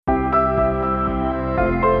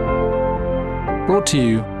Brought to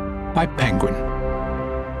you by Penguin.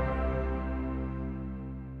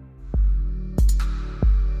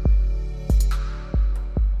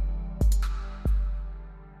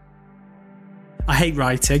 I hate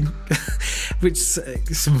writing, which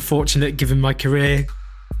is unfortunate given my career.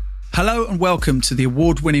 Hello and welcome to the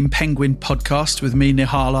award-winning Penguin podcast with me,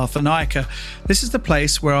 Nihal Arthanayake. This is the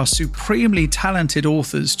place where our supremely talented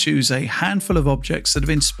authors choose a handful of objects that have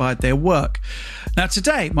inspired their work. Now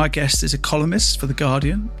today, my guest is a columnist for The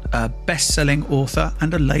Guardian, a best-selling author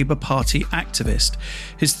and a Labour Party activist.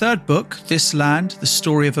 His third book, This Land, The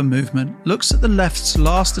Story of a Movement, looks at the left's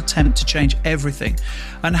last attempt to change everything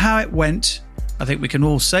and how it went, I think we can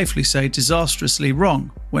all safely say, disastrously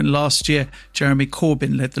wrong when last year Jeremy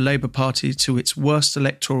Corbyn led the Labour Party to its worst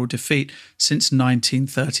electoral defeat since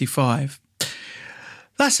 1935.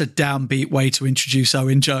 That's a downbeat way to introduce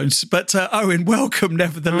Owen Jones, but Owen, welcome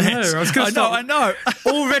nevertheless. I know.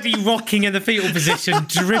 Already rocking in the fetal position,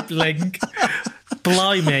 dribbling.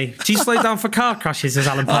 Blimey. Do you slow down for car crashes, as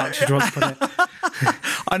Alan Partridge once put it?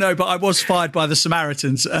 I know, but I was fired by the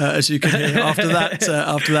Samaritans, as you can hear, after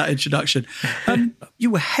that introduction.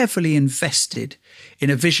 You were heavily invested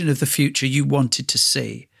in a vision of the future you wanted to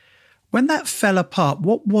see. When that fell apart,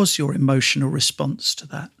 what was your emotional response to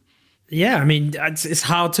that? Yeah, I mean, it's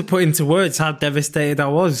hard to put into words how devastated I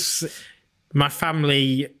was. My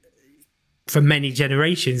family, for many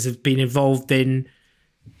generations, have been involved in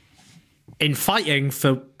fighting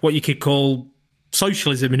for what you could call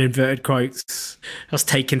socialism in inverted quotes. I was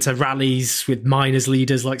taken to rallies with miners'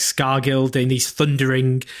 leaders like Scargill doing these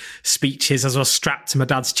thundering speeches as I was strapped to my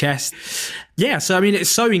dad's chest. Yeah, so I mean, it's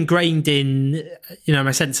so ingrained in,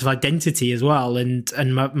 my sense of identity as well, and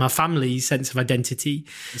my family's sense of identity.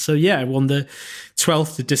 So yeah, on the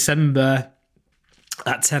 12th of December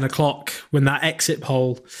at 10 o'clock, when that exit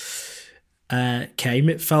poll came,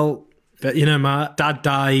 it felt that, my dad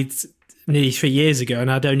died nearly 3 years ago,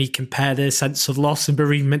 and I'd only compare the sense of loss and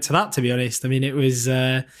bereavement to that, to be honest. I mean, it was,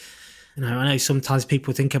 I know sometimes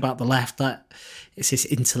people think about the left that it's this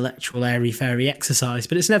intellectual airy-fairy exercise,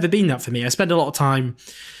 but it's never been that for me. I spend a lot of time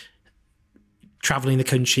travelling the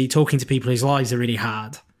country, talking to people whose lives are really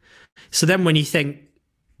hard. So then when you think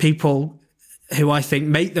people who I think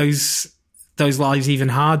make those lives even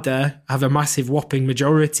harder have a massive whopping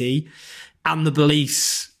majority, and the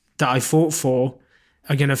beliefs that I fought for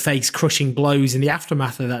are going to face crushing blows in the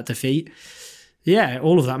aftermath of that defeat. Yeah,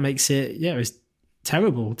 all of that makes it, it's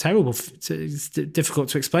terrible. It's difficult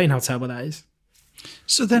to explain how terrible that is.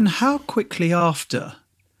 So then how quickly after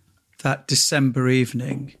that December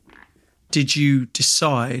evening did you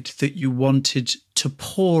decide that you wanted to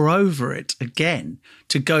pore over it again,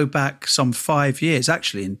 to go back some 5 years,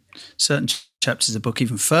 actually in certain chapters of the book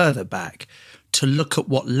even further back, to look at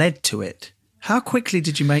what led to it? How quickly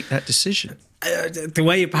did you make that decision? The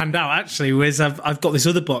way it panned out actually was I've got this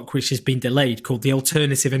other book which has been delayed called The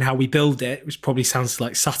Alternative and How We Build It, which probably sounds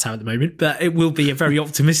like satire at the moment, but it will be a very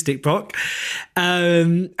optimistic book.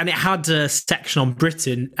 And it had a section on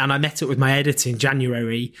Britain, and I met up with my editor in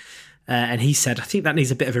January, and he said, I think that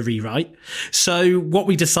needs a bit of a rewrite. So what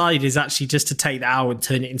we decided is actually just to take that out and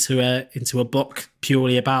turn it into a book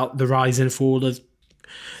purely about the rise and fall of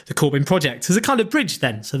the Corbyn project as a kind of bridge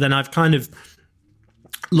then. So then I've kind of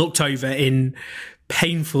looked over in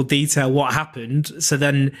painful detail what happened, so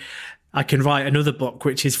then I can write another book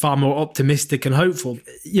which is far more optimistic and hopeful.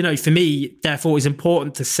 For me, therefore, it's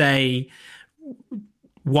important to say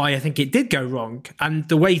why I think it did go wrong. And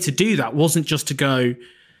the way to do that wasn't just to go,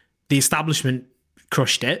 the establishment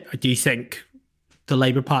crushed it. I do think the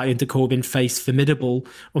Labour Party under Corbyn faced formidable,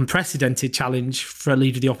 unprecedented challenge for a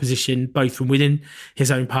leader of the opposition, both from within his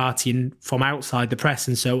own party and from outside the press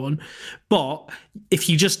and so on. But if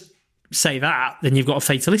you just say that, then you've got a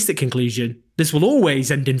fatalistic conclusion. This will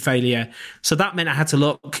always end in failure. So that meant I had to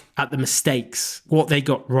look at the mistakes, what they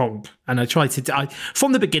got wrong. And I tried to,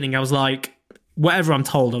 from the beginning, I was like, whatever I'm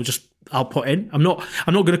told, I'll put in. I'm not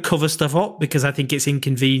going to cover stuff up because I think it's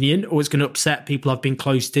inconvenient or it's going to upset people I've been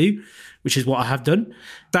close to, which is what I have done.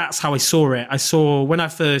 That's how I saw it. I saw when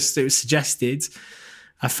it was suggested,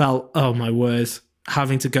 I felt, oh my word,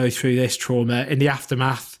 having to go through this trauma in the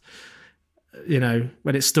aftermath,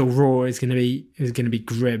 when it's still raw, is going to be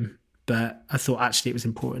grim. But I thought actually it was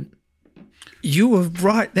important. You were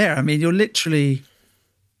right there. I mean,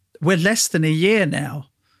 we're less than a year now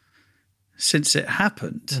since it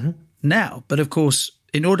happened now. But of course,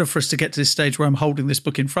 in order for us to get to this stage where I'm holding this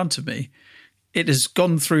book in front of me, it has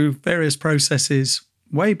gone through various processes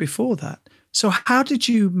way before that. So how did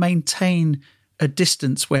you maintain a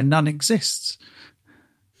distance where none exists?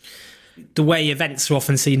 the way events are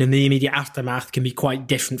often seen in the immediate aftermath can be quite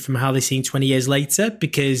different from how they're seen 20 years later,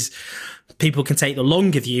 because people can take the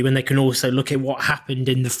longer view and they can also look at what happened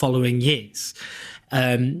in the following years.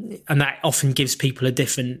 And that often gives people a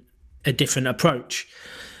different approach.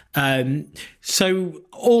 So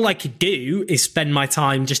all I could do is spend my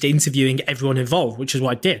time just interviewing everyone involved, which is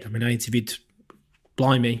what I did. I mean, I interviewed,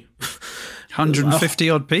 blimey, 150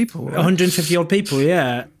 odd people. Right? 150 odd people,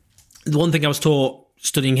 yeah. The one thing I was taught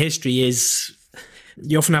studying history is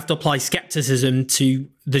you often have to apply skepticism to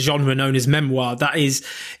the genre known as memoir. That is,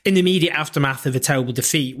 in the immediate aftermath of a terrible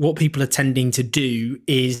defeat, what people are tending to do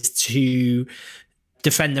is to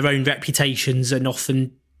defend their own reputations and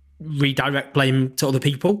often redirect blame to other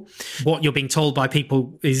people. What you're being told by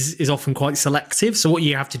people is often quite selective. So what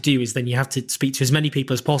you have to do is then you have to speak to as many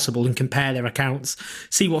people as possible and compare their accounts,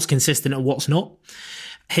 see what's consistent and what's not.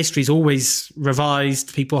 History is always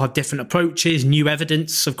revised. People have different approaches. New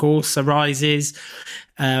evidence, of course, arises.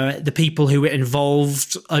 The people who were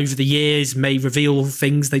involved over the years may reveal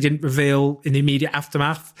things they didn't reveal in the immediate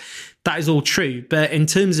aftermath. That is all true. But in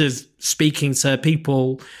terms of speaking to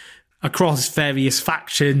people across various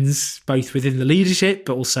factions, both within the leadership,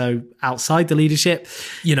 but also outside the leadership.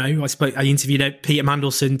 You know, I interviewed Peter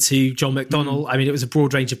Mandelson to John McDonnell. I mean, it was a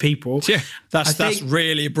broad range of people. Yeah, that's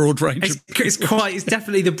really a broad range. It's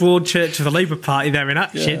definitely the broad church of the Labour Party there in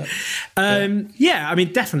action. Yeah, I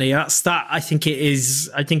mean, definitely that's that. I think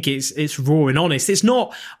it's raw and honest. It's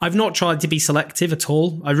not. I've not tried to be selective at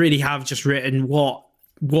all. I really have just written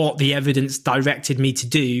what the evidence directed me to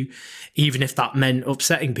do, even if that meant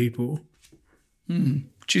upsetting people. Do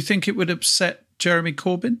you think it would upset Jeremy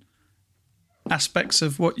Corbyn? Aspects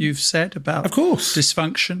of what you've said about, of course,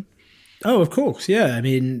 dysfunction? Oh, of course, yeah. I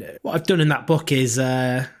mean, what I've done in that book is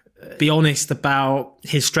be honest about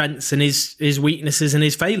his strengths and his weaknesses and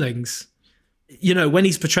his failings. You know, when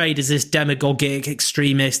he's portrayed as this demagogic,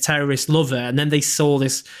 extremist, terrorist lover, and then they saw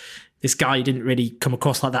this guy who didn't really come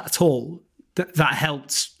across like that at all, that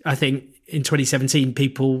helped, I think, in 2017,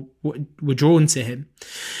 people were drawn to him.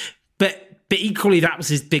 But equally, that was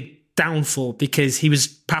his big downfall, because he was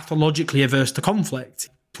pathologically averse to conflict.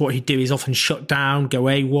 What he'd do is often shut down, go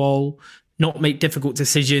AWOL, not make difficult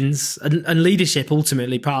decisions. And leadership,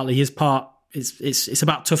 ultimately, partly, it's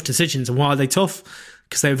about tough decisions. And why are they tough?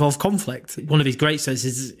 Because they involve conflict. One of his great strengths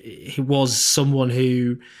is he was someone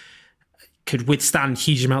who could withstand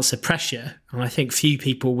huge amounts of pressure. And I think few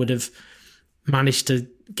people would have managed to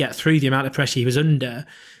get through the amount of pressure he was under.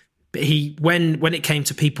 But when it came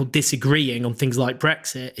to people disagreeing on things like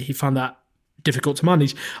Brexit, he found that difficult to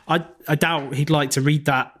manage. I doubt he'd like to read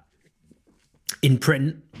that in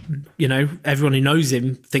print. You know, everyone who knows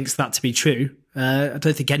him thinks that to be true. I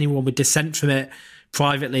don't think anyone would dissent from it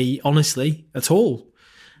privately, honestly, at all.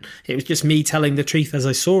 It was just me telling the truth as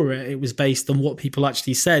I saw it. It was based on what people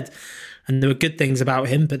actually said. And there were good things about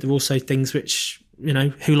him, but there were also things which, you know,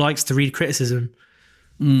 who likes to read criticism?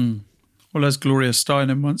 Well, as Gloria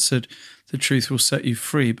Steinem once said, the truth will set you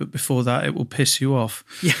free, but before that, it will piss you off.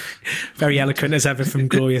 Yeah, very eloquent as ever from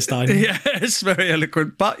Gloria Steinem. Yeah, it's very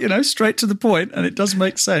eloquent, but, you know, straight to the point, and it does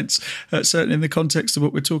make sense, certainly in the context of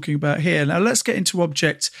what we're talking about here. Now, let's get into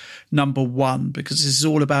object number one, because this is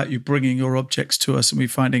all about you bringing your objects to us and we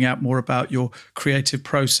finding out more about your creative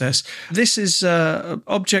process. This is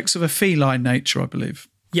objects of a feline nature, I believe.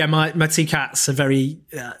 Yeah, my two cats are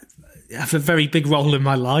have a very big role in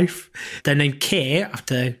my life. They're named Keir,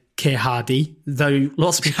 after Keir Hardie, though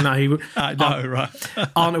lots of people now who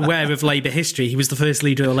aren't aware of Labour history. He was the first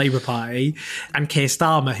leader of the Labour Party. And Keir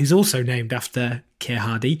Starmer, who's also named after Keir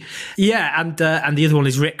Hardie. Yeah, and the other one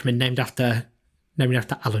is Rickman, named after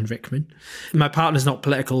Alan Rickman. My partner's not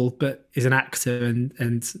political, but is an actor,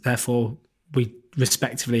 and therefore we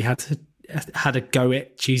respectively had a go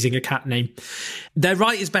at choosing a cat name. They're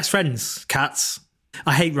writers' best friends, cats.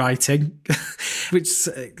 I hate writing, which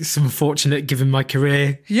is unfortunate given my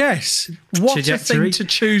career. Yes. What trajectory. A thing to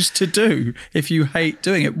choose to do if you hate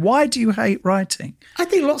doing it. Why do you hate writing? I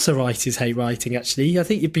think lots of writers hate writing, actually. I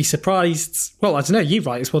think you'd be surprised. Well, I don't know. You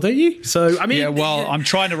write as well, don't you? So, I mean... Yeah, well, I'm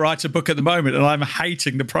trying to write a book at the moment and I'm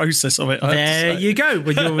hating the process of it. There you go.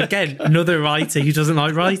 When you're, again, another writer who doesn't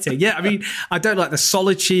like writing. Yeah, I mean, I don't like the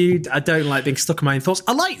solitude. I don't like being stuck in my own thoughts.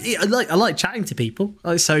 I like chatting to people.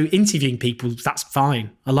 So interviewing people, that's fine.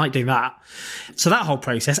 I like doing that. So that whole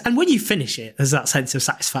process. And when you finish it, there's that sense of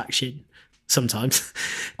satisfaction sometimes.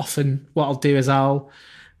 Often what I'll do is I'll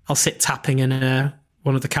sit tapping and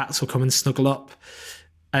one of the cats will come and snuggle up.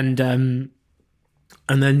 And then,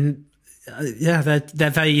 they're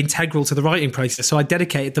very integral to the writing process. So I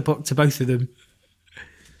dedicated the book to both of them.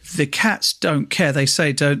 the cats don't care. They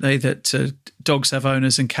say, don't they, that dogs have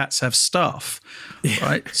owners and cats have staff,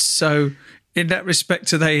 right? So in that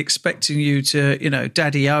respect, are they expecting you to,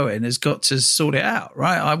 Daddy Owen has got to sort it out,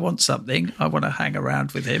 right? I want something. I want to hang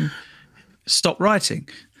around with him. Stop writing.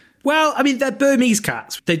 Well, I mean, they're Burmese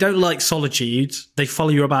cats. They don't like solitude. They follow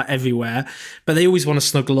you about everywhere, but they always want to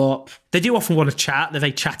snuggle up. They do often want to chat. They're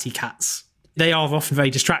very chatty cats. They are often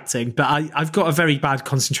very distracting, but I've got a very bad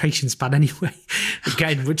concentration span anyway,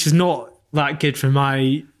 again, which is not that good for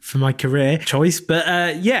my career choice. But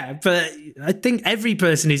but I think every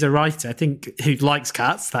person who's a writer, who likes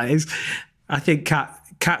cats, that is, I think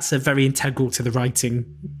cats are very integral to the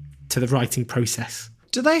writing process.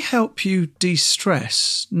 Do they help you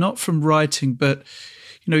de-stress? Not from writing, but,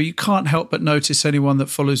 you can't help but notice anyone that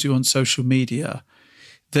follows you on social media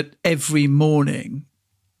that every morning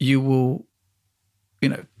you will,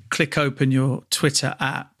 click open your Twitter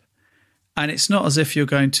app and it's not as if you're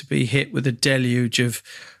going to be hit with a deluge of,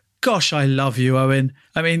 gosh, I love you, Owen.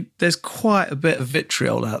 I mean, there's quite a bit of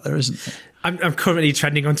vitriol out there, isn't there? I'm currently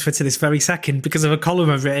trending on Twitter this very second because of a column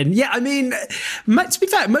I've written. Yeah, I mean, to be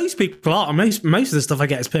fair, most people are. Most of the stuff I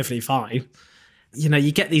get is perfectly fine.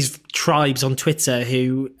 You get these tribes on Twitter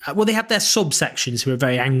who, they have their subsections who are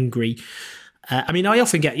very angry. I mean, I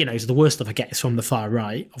often get, the worst stuff I get is from the far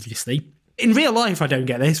right, obviously. In real life, I don't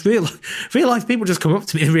get this. Real life, people just come up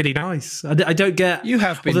to me and really nice. I don't get. You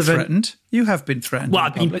have been threatened. You have been threatened. Well,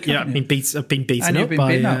 I've been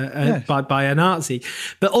beaten up by a Nazi.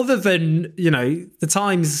 But other than the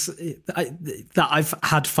times that I've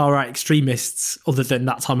had far right extremists, other than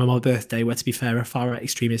that time on my birthday, where to be fair, a far right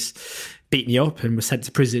extremist beat me up and was sent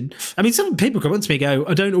to prison. I mean, some people come up to me and go,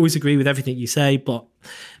 "I don't always agree with everything you say, but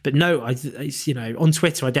no, on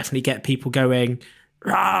Twitter, I definitely get people going."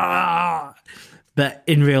 Rah! But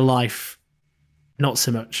in real life, not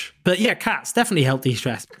so much. But yeah, cats definitely help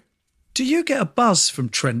de-stress. Do you get a buzz from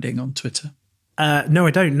trending on Twitter? No, I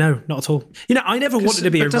don't. No, not at all. I never wanted to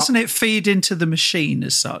be. But doesn't it feed into the machine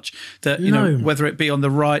as such that whether it be on the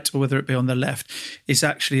right or whether it be on the left, is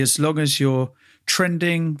actually as long as you're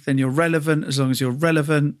trending, then you're relevant. As long as you're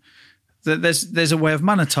relevant, there's a way of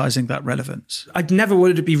monetizing that relevance. I'd never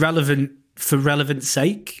wanted to be relevant for relevance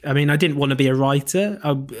sake. I mean, I didn't want to be a writer.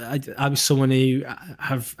 I was someone who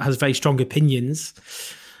has very strong opinions,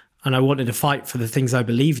 and I wanted to fight for the things I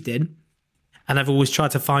believed in. And I've always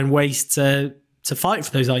tried to find ways to fight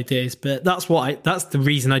for those ideas. But that's the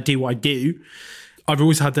reason I do what I do. I've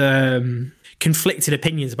always had conflicted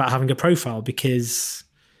opinions about having a profile because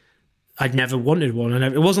I'd never wanted one. And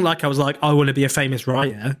it wasn't like I was like, I want to be a famous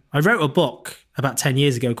writer. I wrote a book about 10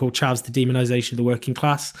 years ago called Charles, the Demonisation of the Working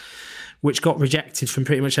Class, which got rejected from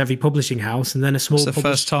pretty much every publishing house. And then a small... That's the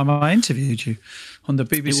first time I interviewed you on the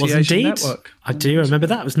BBC was Asian indeed. Network. I do remember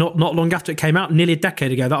that. It was not long after it came out, nearly a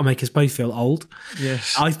decade ago. That'll make us both feel old.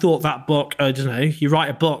 Yes. I thought that book, I don't know, you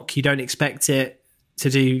write a book, you don't expect it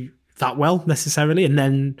to do that well necessarily. And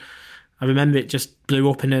then I remember it just blew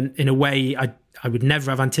up in a way I would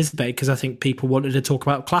never have anticipated, because I think people wanted to talk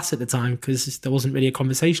about class at the time because there wasn't really a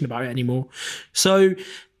conversation about it anymore. So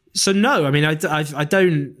no, I mean, I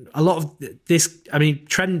don't, a lot of this, I mean,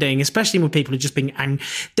 trending, especially with people who are just being angry.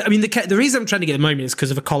 I mean, the reason I'm trending at the moment is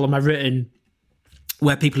because of a column I've written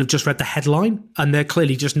where people have just read the headline and they're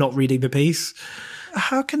clearly just not reading the piece.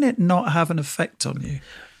 How can it not have an effect on you?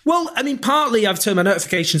 Well, I mean, partly I've turned my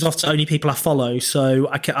notifications off to only people I follow, so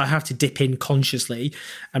I have to dip in consciously.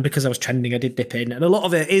 And because I was trending, I did dip in. And a lot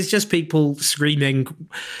of it is just people screaming.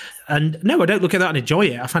 And no, I don't look at that and enjoy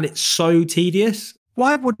it. I find it so tedious.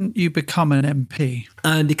 Why wouldn't you become an MP?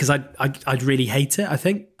 And because I'd really hate it, I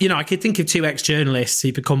think. I could think of two ex-journalists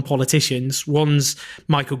who become politicians. One's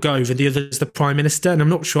Michael Gove and the other's the Prime Minister. And I'm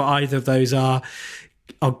not sure either of those are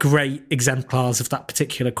great exemplars of that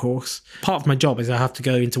particular course. Part of my job is I have to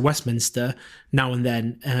go into Westminster now and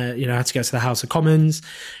then. I have to go to the House of Commons.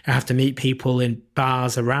 I have to meet people in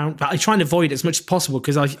bars around. But I try and avoid it as much as possible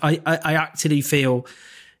because I actually feel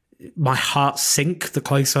my heart sink the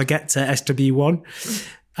closer I get to SW1.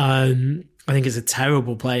 I think it's a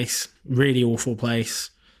terrible place, really awful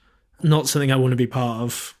place. Not something I want to be part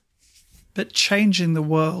of. But changing the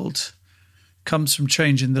world comes from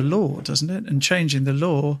changing the law, doesn't it? And changing the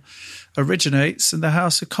law originates in the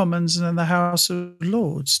House of Commons and in the House of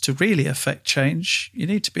Lords. To really affect change, you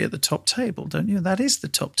need to be at the top table, don't you? And that is the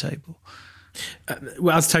top table.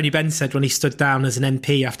 Well, as Tony Benn said when he stood down as an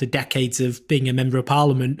MP after decades of being a member of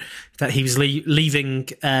Parliament, that he was leaving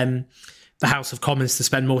the House of Commons to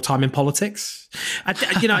spend more time in politics. I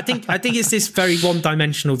think it's this very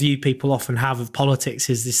one-dimensional view people often have of politics,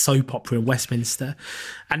 is this soap opera in Westminster,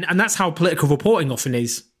 and that's how political reporting often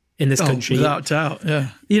is in this country. Without doubt, yeah.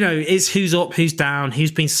 It's who's up, who's down,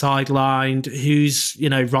 who's been sidelined, who's,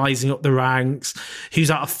 rising up the ranks,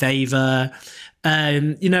 who's out of favour.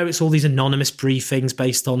 It's all these anonymous briefings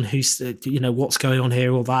based on who's, what's going on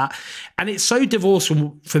here, all that. And it's so divorced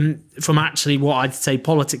from actually what I'd say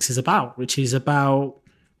politics is about, which is about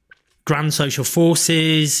grand social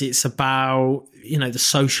forces. It's about, the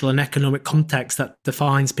social and economic context that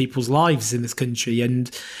defines people's lives in this country. And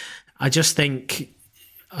I think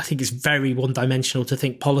it's very one-dimensional to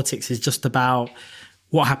think politics is just about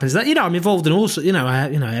what happens. That I'm involved in also,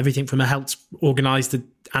 everything from a helped organise the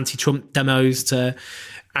anti-Trump demos to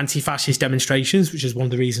anti-fascist demonstrations, which is one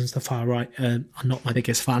of the reasons the far right are not my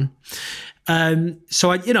biggest fan. I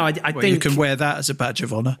think you can wear that as a badge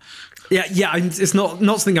of honour. Yeah, it's not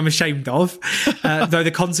something I'm ashamed of, though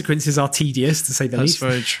the consequences are tedious, to say the least.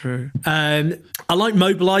 That's very true. I like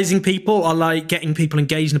mobilising people. I like getting people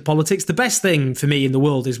engaged in politics. The best thing for me in the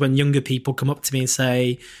world is when younger people come up to me and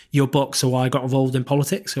say, your books are why I got involved in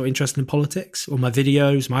politics or interested in politics, or my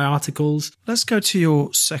videos, my articles. Let's go to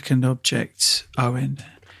your second object, Owen,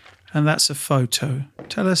 and that's a photo.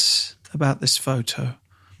 Tell us about this photo.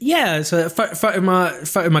 Yeah, so a photo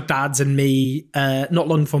of my dad's and me, not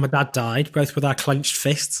long before my dad died, both with our clenched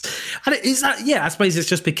fists. And I suppose it's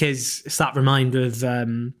just because it's that reminder of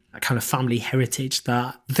a kind of family heritage,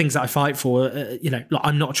 that the things that I fight for,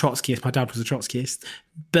 I'm not a Trotskyist, my dad was a Trotskyist,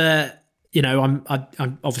 but, I'm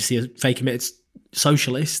obviously a very committed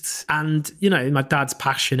socialist, and, my dad's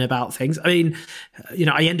passion about things. I mean,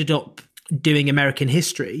 I ended up doing American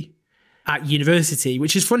history at university,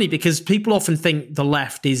 which is funny because people often think the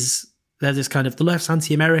left's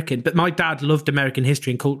anti-American, but my dad loved American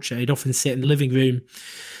history and culture. He'd often sit in the living room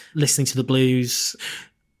listening to the blues.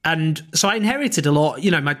 And so I inherited a lot,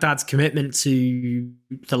 my dad's commitment to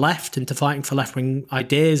the left and to fighting for left-wing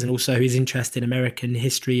ideas, and also his interest in American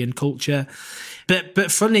history and culture.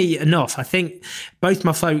 But funny enough, I think both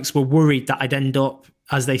my folks were worried that I'd end up,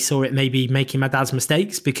 as they saw it, maybe making my dad's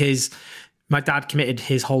mistakes, because my dad committed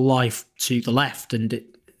his whole life to the left, and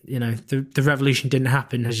the revolution didn't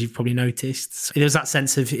happen, as you've probably noticed. So there was that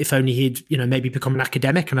sense of if only he'd, maybe become an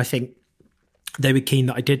academic, and I think they were keen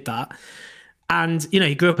that I did that. And,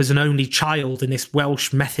 he grew up as an only child in this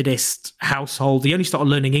Welsh Methodist household. He only started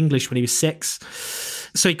learning English when he was 6.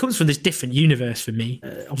 So he comes from this different universe from me.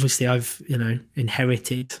 Obviously, I've,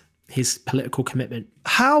 inherited his political commitment.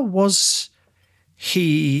 How was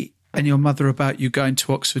he and your mother about you going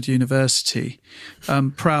to Oxford University?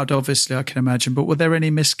 Proud, obviously, I can imagine, but were there any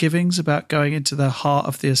misgivings about going into the heart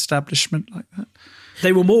of the establishment like that?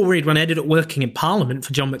 They were more worried when I ended up working in Parliament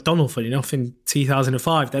for John McDonnell, funny enough, in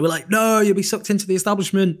 2005. They were like, no, you'll be sucked into the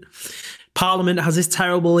establishment. Parliament has this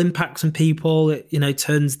terrible impact on people. It,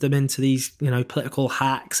 turns them into these, political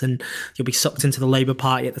hacks, and you'll be sucked into the Labour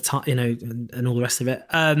Party at the time, and all the rest of it.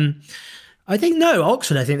 I think, no,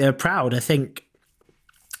 Oxford, I think they were proud. I think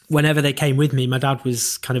whenever they came with me, my dad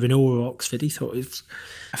was kind of in awe of Oxford. He thought it was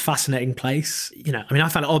a fascinating place. I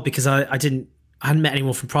found it odd because I hadn't met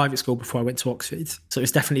anyone from private school before I went to Oxford. So it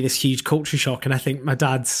was definitely this huge culture shock. And I think my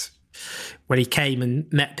dad's, when he came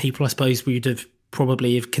and met people, I suppose we would have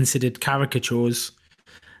probably have considered caricatures,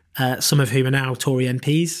 some of whom are now Tory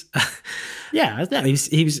MPs. Yeah,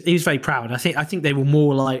 he was very proud. I think they were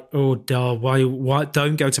more like, oh, duh, why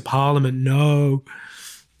don't go to Parliament? No.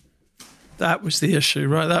 That was the issue,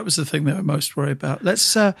 right? That was the thing they were most worried about.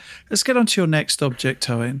 Let's get on to your next object,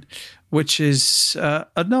 Owen, which is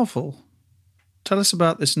a novel. Tell us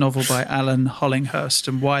about this novel by Alan Hollinghurst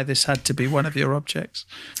and why this had to be one of your objects.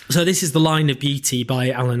 So this is The Line of Beauty by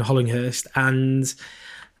Alan Hollinghurst, and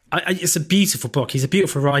it's a beautiful book. He's a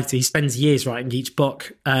beautiful writer. He spends years writing each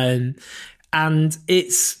book, and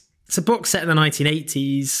it's a book set in the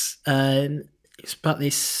 1980s. It's about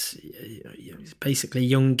this basically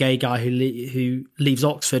young gay guy who leaves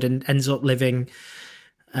Oxford and ends up living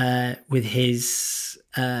with his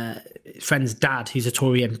friend's dad, who's a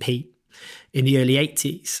Tory MP, in the early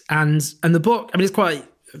 80s. And the book, it's quite,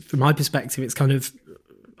 from my perspective, it's kind of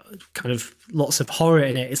lots of horror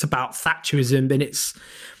in it. It's about Thatcherism, and it's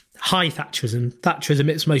high Thatcherism. Thatcherism,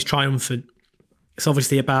 it's most triumphant. It's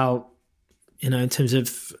obviously about, in terms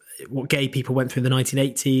of what gay people went through in the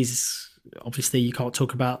 1980s. Obviously, you can't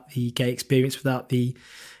talk about the gay experience without the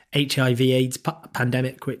HIV/AIDS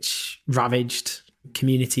pandemic, which ravaged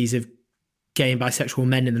communities of gay and bisexual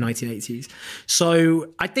men in the 1980s.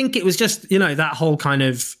 So I think it was just, that whole kind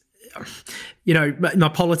of, my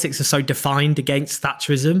politics are so defined against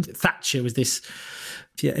Thatcherism. Thatcher was this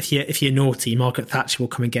if you're naughty, Margaret Thatcher will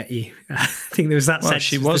come and get you. I think there was that sense.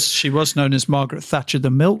 She was known as Margaret Thatcher,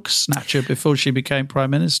 the milk snatcher, before she became Prime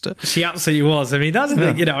Minister. She absolutely was. I mean, that's the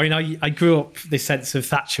thing, you know, I mean, I grew up, this sense of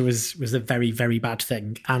Thatcher was a very, very bad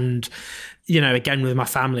thing. And, you know, again, with my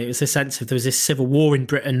family, it was a sense of there was this civil war in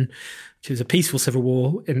Britain, which was a peaceful civil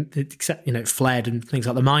war, except, you know, it flared and things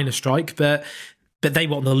like the miners' strike, but they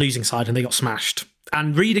were on the losing side and they got smashed.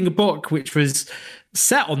 And reading a book which was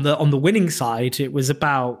set on the winning side, it was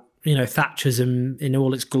about, you know, Thatcherism in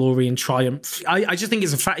all its glory and triumph. I just think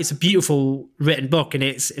it's a beautiful written book, and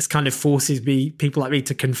it's kind of forces people like me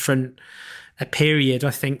to confront a period.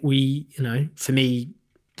 I think we, you know, for me,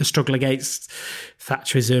 the struggle against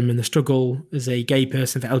Thatcherism and the struggle as a gay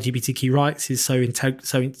person for LGBTQ rights is so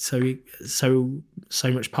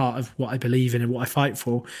much part of what I believe in and what I fight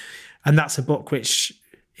for. And that's a book which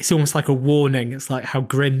it's almost like a warning. It's like how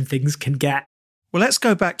grim things can get. Well, let's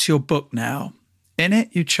go back to your book now. In it,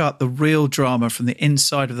 you chart the real drama from the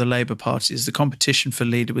inside of the Labour Party as the competition for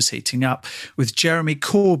leader was heating up, with Jeremy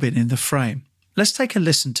Corbyn in the frame. Let's take a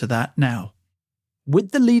listen to that now.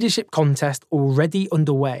 With the leadership contest already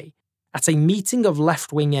underway, at a meeting of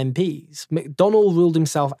left-wing MPs, McDonnell ruled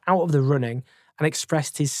himself out of the running and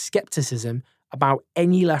expressed his scepticism about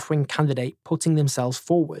any left-wing candidate putting themselves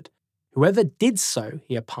forward. Whoever did so,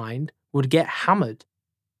 he opined, would get hammered.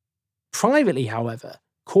 Privately, however,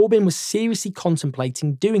 Corbyn was seriously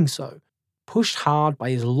contemplating doing so, pushed hard by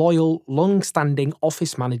his loyal, long-standing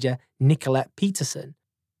office manager, Nicolette Peterson.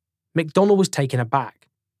 McDonnell was taken aback.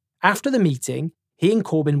 After the meeting, he and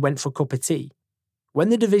Corbyn went for a cup of tea. When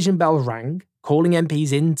the division bell rang, calling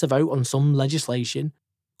MPs in to vote on some legislation,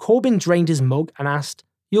 Corbyn drained his mug and asked,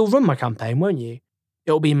 "You'll run my campaign, won't you?"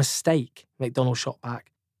 "It'll be a mistake," McDonnell shot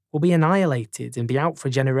back. "We'll be annihilated and be out for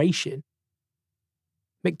a generation."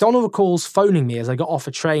 McDonnell recalls phoning me as I got off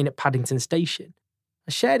a train at Paddington Station.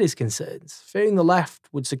 I shared his concerns, fearing the left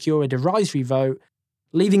would secure a derisory vote,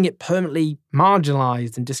 leaving it permanently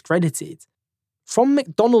marginalised and discredited. From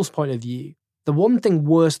McDonnell's point of view, the one thing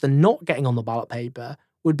worse than not getting on the ballot paper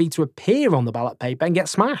would be to appear on the ballot paper and get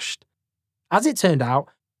smashed. As it turned out,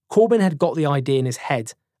 Corbyn had got the idea in his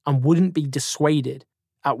head and wouldn't be dissuaded,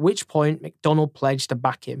 at which point McDonnell pledged to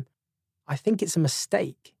back him. "I think it's a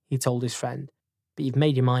mistake," he told his friend, "but you've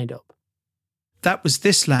made your mind up." That was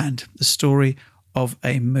This Land, the story of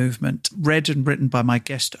a movement, read and written by my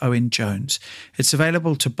guest Owen Jones. It's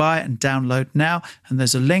available to buy and download now, and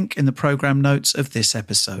there's a link in the programme notes of this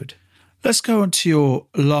episode. Let's go on to your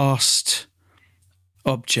last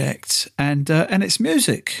object, and it's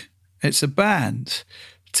music. It's a band.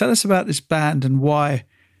 Tell us about this band and why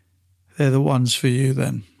they're the ones for you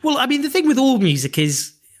then. Well, I mean, the thing with all music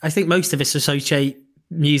is I think most of us associate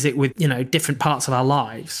music with, you know, different parts of our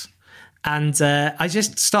lives. And I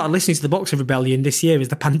just started listening to the Boxer Rebellion this year as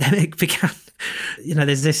the pandemic began. You know,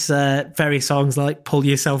 there's this various songs like Pull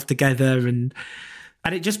Yourself Together, and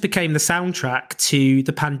it just became the soundtrack to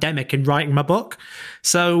the pandemic and writing my book.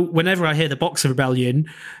 So whenever I hear the Boxer Rebellion,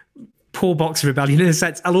 poor Boxer Rebellion in a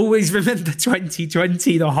sense, I'll always remember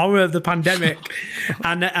 2020, the horror of the pandemic,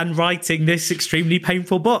 and writing this extremely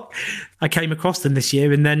painful book. I came across them this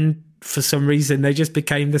year, and then for some reason they just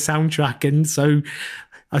became the soundtrack, and so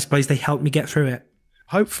I suppose they helped me get through it.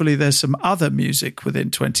 Hopefully there's some other music within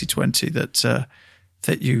 2020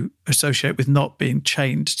 that you associate with not being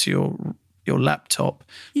chained to your laptop.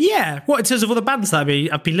 Yeah. What, in terms of all the bands that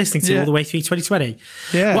I've been listening to all the way through 2020?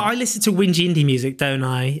 Yeah. Well, I listen to whingy indie music, don't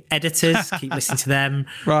I? Editors, keep listening to them.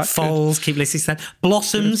 Right. Foals, keep listening to them.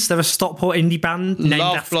 Blossoms, they're a Stockport indie band named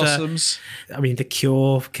Love after Blossoms. I mean, The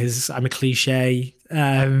Cure, because I'm a cliche.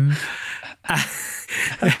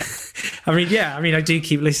 I do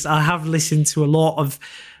keep listening. I have listened to a lot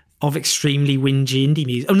of extremely whingy indie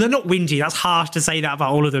music. Oh, they're not whingy. That's harsh to say that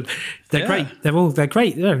about all of them. They're great. They're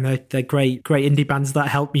great. They're great indie bands that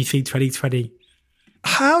helped me through 2020.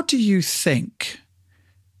 How do you think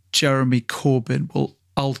Jeremy Corbyn will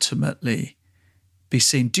ultimately be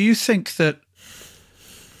seen? Do you think that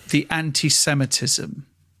the anti-Semitism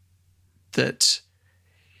that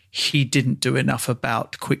he didn't do enough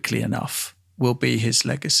about quickly enough will be his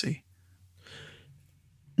legacy?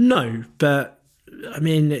 No, but I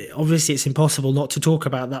mean, obviously it's impossible not to talk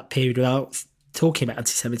about that period without talking about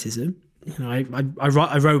anti-Semitism. You know, I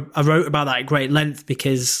wrote about that at great length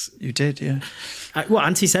because you did, yeah.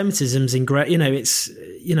 Anti-Semitism's in great. You know,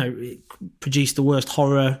 it produced the worst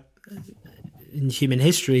horror in human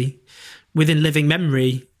history, within living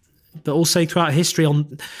memory, but also throughout history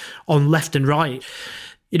on left and right.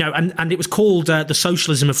 You know, and it was called The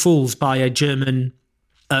Socialism of Fools by a German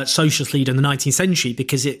socialist leader in the 19th century,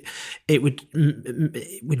 because it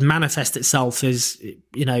would manifest itself as,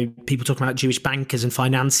 people talking about Jewish bankers and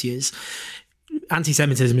financiers.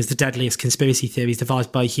 Anti-Semitism is the deadliest conspiracy theories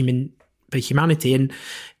devised by humanity, and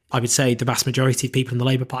I would say the vast majority of people in the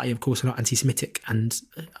Labour Party, of course, are not anti-Semitic, and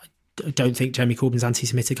I don't think Jeremy Corbyn's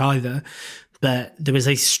anti-Semitic either. But there is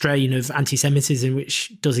a strain of anti-Semitism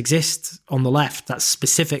which does exist on the left that's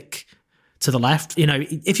specific to the left.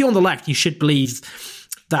 If you're on the left, you should believe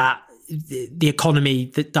that the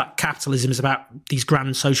economy, that capitalism is about these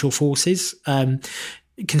grand social forces.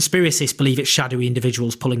 Conspiracists believe it's shadowy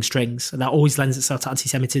individuals pulling strings, and that always lends itself to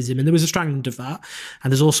anti-Semitism. And there was a strand of that.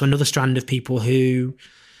 And there's also another strand of people who,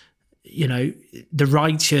 the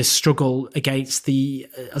righteous struggle against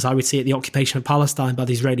as I would see it, the occupation of Palestine by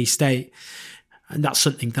the Israeli state. And that's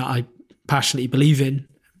something that I passionately believe in.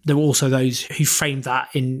 There were also those who framed that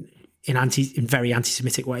in very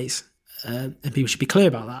anti-Semitic ways. And people should be clear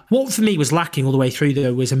about that. What for me was lacking all the way through,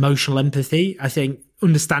 though, was emotional empathy. I think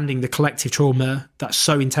understanding the collective trauma that's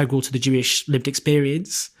so integral to the Jewish lived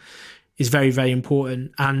experience is very, very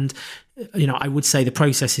important. And, I would say the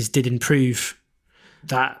processes did improve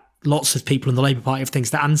that. Lots of people in the Labour Party have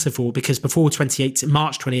things to answer for, because before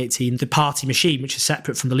March 2018, the party machine, which is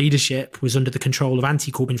separate from the leadership, was under the control of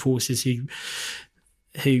anti-Corbyn forces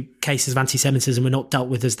who cases of anti-Semitism were not dealt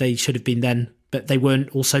with as they should have been then, but they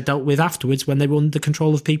weren't also dealt with afterwards when they were under the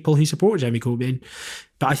control of people who supported Jeremy Corbyn.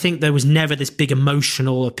 But I think there was never this big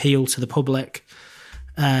emotional appeal to the public,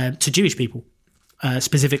 to Jewish people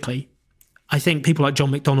specifically. I think people like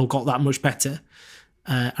John McDonnell got that much better.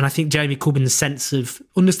 And I think Jeremy Corbyn's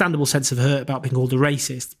understandable sense of hurt about being called a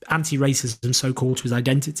racist, anti-racism so-called, to his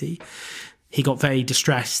identity, he got very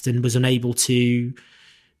distressed and was unable to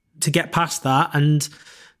get past that and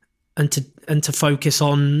to focus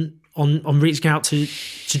on reaching out to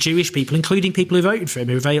Jewish people, including people who voted for him,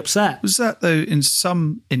 who were very upset. Was that, though, in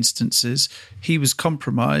some instances, he was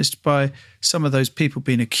compromised by some of those people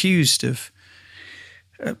being accused of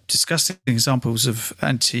discussing examples of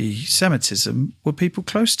anti-Semitism were people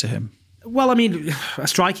close to him? Well, I mean, a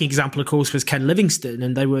striking example, of course, was Ken Livingstone,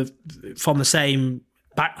 and they were from the same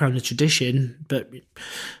background and tradition, but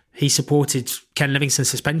he supported Ken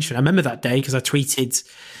Livingstone's suspension. I remember that day because I tweeted,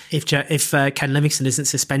 if Ken Livingstone isn't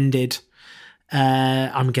suspended,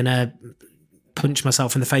 I'm going to punch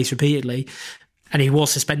myself in the face repeatedly. And he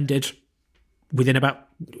was suspended within about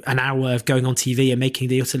an hour of going on TV and making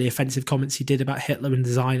the utterly offensive comments he did about Hitler and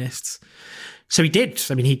the Zionists. So he did.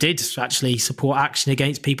 I mean, he did actually support action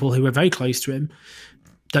against people who were very close to him.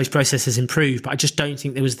 Those processes improved, but I just don't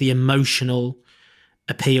think there was the emotional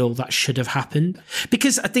appeal that should have happened.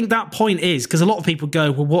 Because I think that point is, because a lot of people go,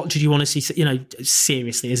 well, what did you want to see,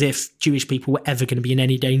 seriously, as if Jewish people were ever going to be in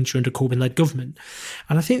any danger under Corbyn-led government.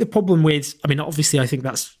 And I think the problem with, obviously I think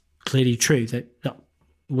that's clearly true, that there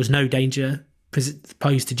was no danger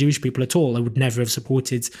posed to Jewish people at all. I would never have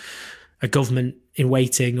supported a government in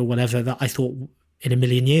waiting or whatever that I thought in a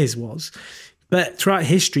million years was. But throughout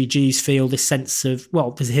history, Jews feel this sense of,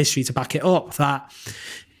 well, there's a history to back it up, that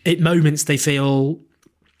at moments they feel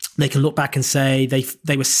they can look back and say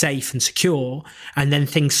they were safe and secure, and then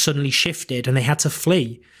things suddenly shifted and they had to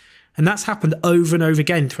flee. And that's happened over and over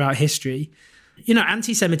again throughout history.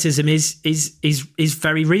 Anti-Semitism is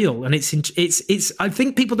very real, and it's. I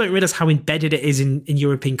think people don't realize how embedded it is in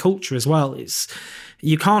European culture as well.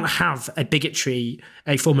 You can't have a bigotry,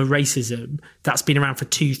 a form of racism that's been around for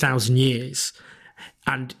 2,000 years,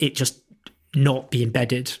 and it just not be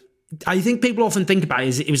embedded. I think people often think about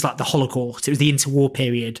it was like the Holocaust. It was the interwar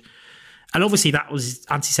period, and obviously that was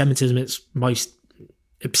anti-Semitism at its most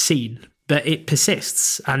obscene. But it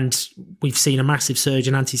persists, and we've seen a massive surge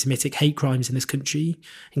in anti-Semitic hate crimes in this country,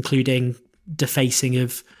 including defacing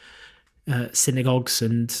of synagogues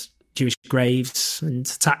and Jewish graves and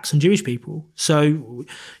attacks on Jewish people. So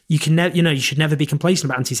you should never be complacent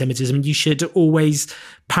about anti-Semitism, and you should always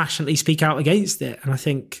passionately speak out against it. And I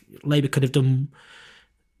think Labour could have done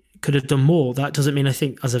more. That doesn't mean I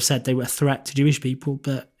think, as I've said, they were a threat to Jewish people.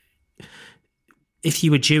 But if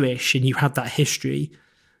you were Jewish and you had that history,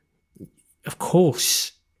 of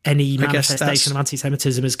course, any manifestation of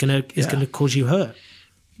anti-Semitism is going to cause you hurt.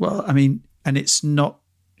 Well, and it's not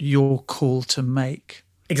your call to make.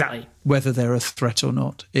 Exactly. Whether they're a threat or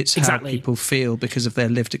not. It's exactly how people feel because of their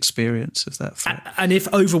lived experience of that threat. And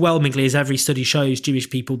if overwhelmingly, as every study shows, Jewish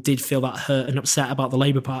people did feel that hurt and upset about the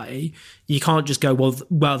Labour Party, you can't just go, well,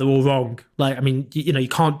 they're all wrong. You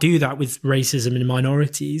can't do that with racism in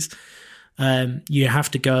minorities. You have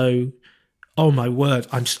to go, oh my word,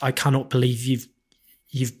 I cannot believe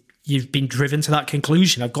you've been driven to that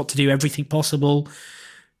conclusion. I've got to do everything possible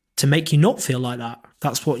to make you not feel like that.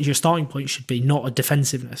 That's what your starting point should be, not a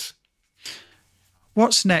defensiveness.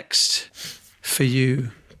 What's next for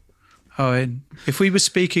you, Owen? If we were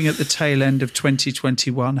speaking at the tail end of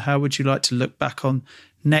 2021, how would you like to look back on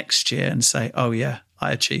next year and say, oh yeah,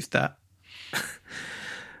 I achieved that?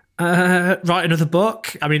 Write another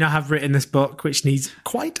book. I mean, I have written this book, which needs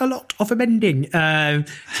quite a lot of amending. It's a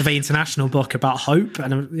very international book about hope,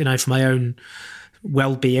 and for my own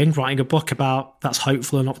well-being, writing a book about that's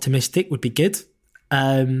hopeful and optimistic would be good.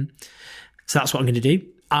 So that's what I'm going to do.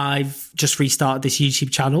 I've just restarted this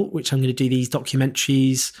YouTube channel, which I'm going to do these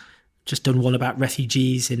documentaries. Just done one about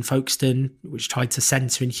refugees in Folkestone, which tried to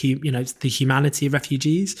centre in the humanity of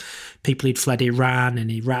refugees, people who'd fled Iran and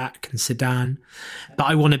Iraq and Sudan. But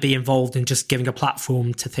I want to be involved in just giving a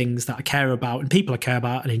platform to things that I care about and people I care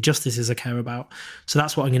about and injustices I care about. So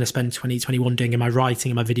that's what I'm going to spend 2021 doing in my writing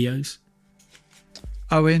and my videos.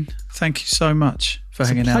 Owen, thank you so much for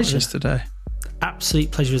hanging out with us today. Absolute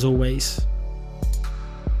pleasure as always.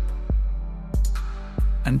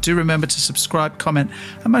 And do remember to subscribe, comment,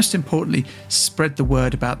 and most importantly, spread the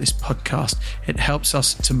word about this podcast. It helps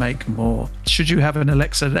us to make more. Should you have an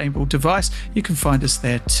Alexa-enabled device, you can find us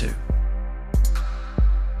there too.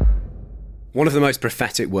 One of the most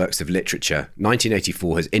prophetic works of literature,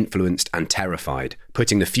 1984 has influenced and terrified,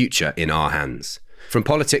 putting the future in our hands. From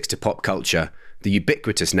politics to pop culture, the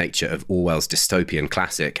ubiquitous nature of Orwell's dystopian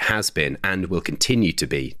classic has been and will continue to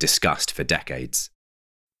be discussed for decades.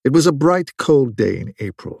 It was a bright, cold day in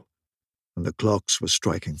April, and the clocks were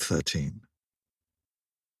striking 13.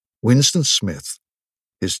 Winston Smith,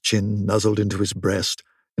 his chin nuzzled into his breast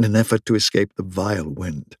in an effort to escape the vile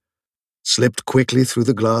wind, slipped quickly through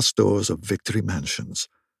the glass doors of Victory Mansions,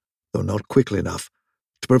 though not quickly enough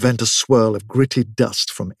to prevent a swirl of gritty dust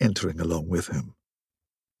from entering along with him.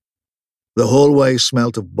 The hallway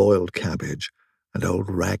smelt of boiled cabbage and old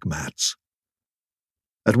rag mats.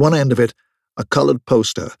 At one end of it, a coloured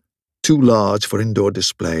poster, too large for indoor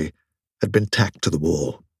display, had been tacked to the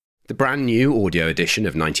wall. The brand new audio edition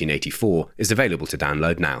of 1984 is available to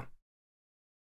download now.